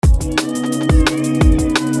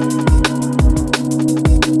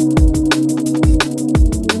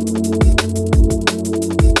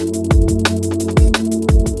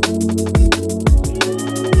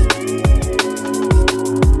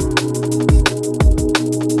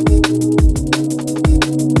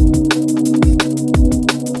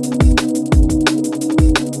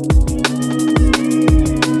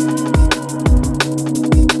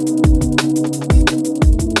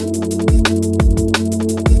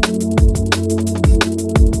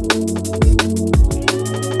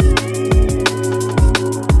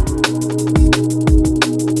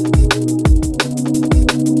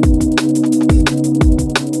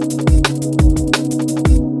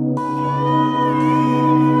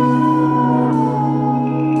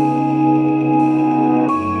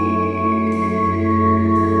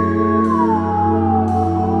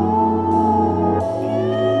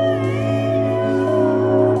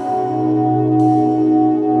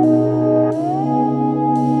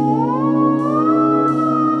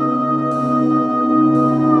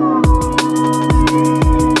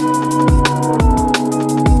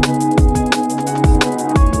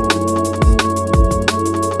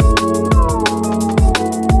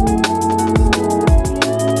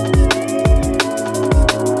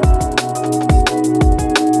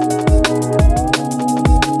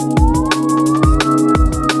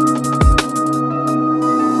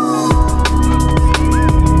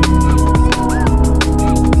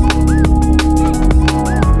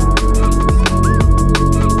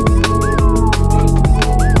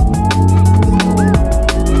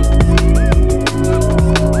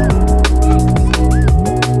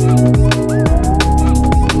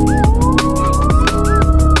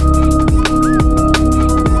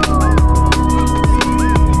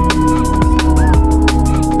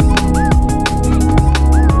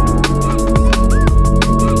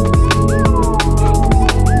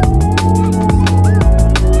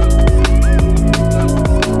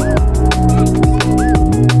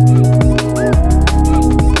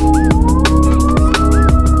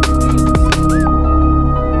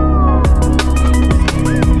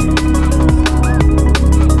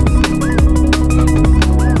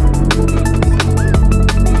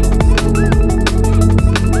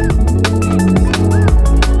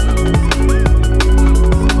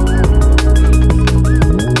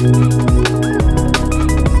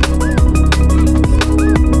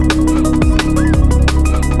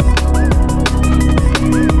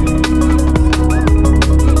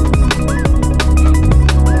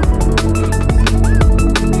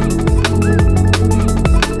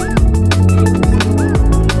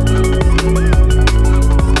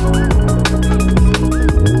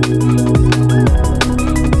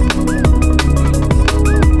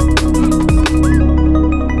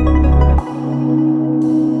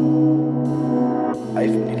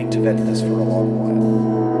needing to vent this for a long while.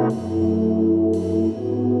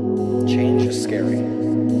 Change is scary.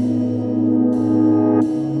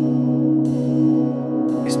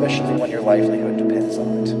 Especially when your livelihood depends on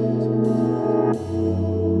it.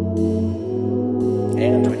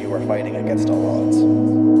 And when you are fighting against all odds.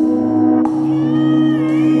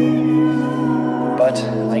 But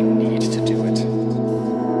I need to do it.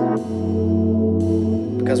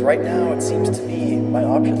 Because right now, it seems to me, my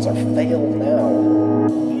options are fail now.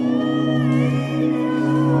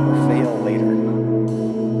 Or fail later.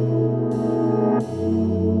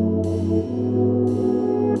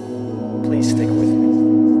 Please stick with me.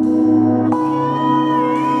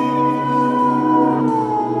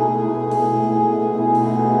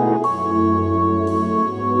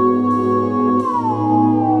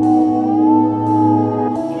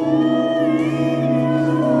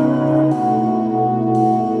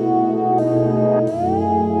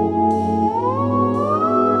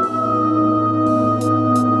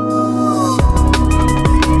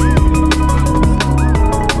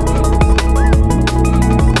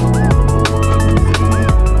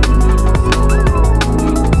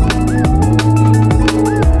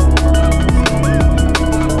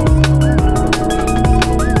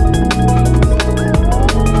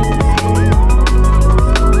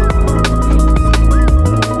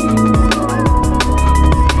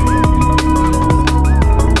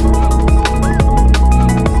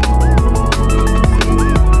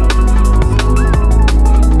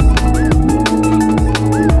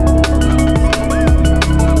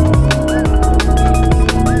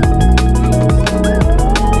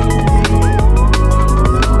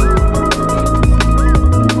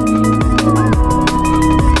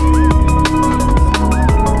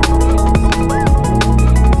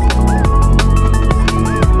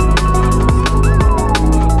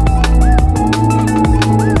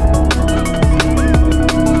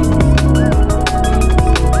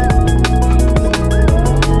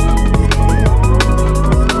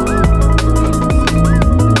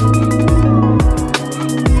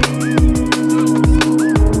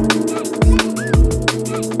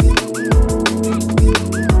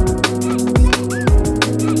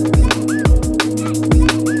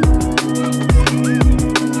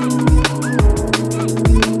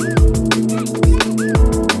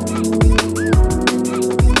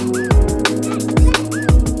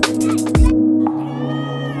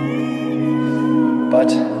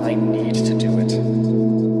 But I need to do it.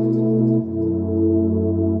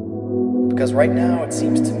 Because right now, it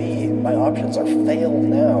seems to me, my options are fail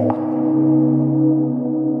now.